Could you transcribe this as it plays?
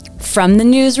From the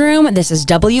newsroom, this is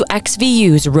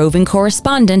WXVU's roving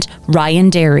correspondent, Ryan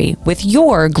Derry, with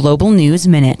your Global News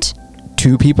Minute.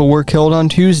 2 people were killed on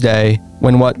Tuesday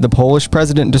when what the Polish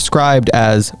president described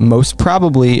as most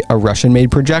probably a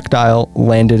Russian-made projectile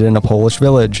landed in a Polish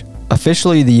village.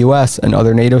 Officially, the US and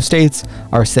other NATO states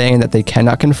are saying that they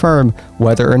cannot confirm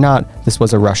whether or not this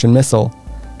was a Russian missile.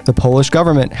 The Polish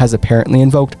government has apparently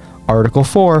invoked Article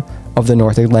 4 of the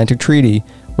North Atlantic Treaty,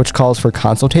 which calls for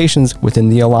consultations within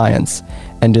the alliance,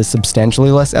 and is substantially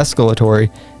less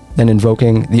escalatory than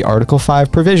invoking the Article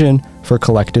 5 provision for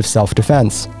collective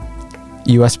self-defense.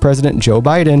 U.S. President Joe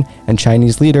Biden and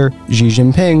Chinese leader Xi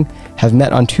Jinping have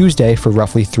met on Tuesday for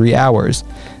roughly 3 hours.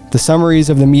 The summaries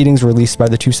of the meetings released by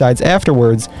the two sides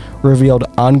afterwards revealed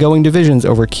ongoing divisions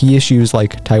over key issues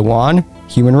like Taiwan,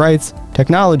 human rights,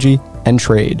 technology, and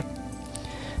trade.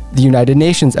 The United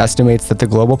Nations estimates that the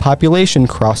global population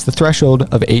crossed the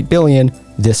threshold of 8 billion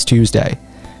this Tuesday.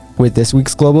 With this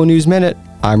week's Global News Minute,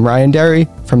 I'm Ryan Derry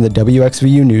from the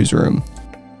WXVU Newsroom.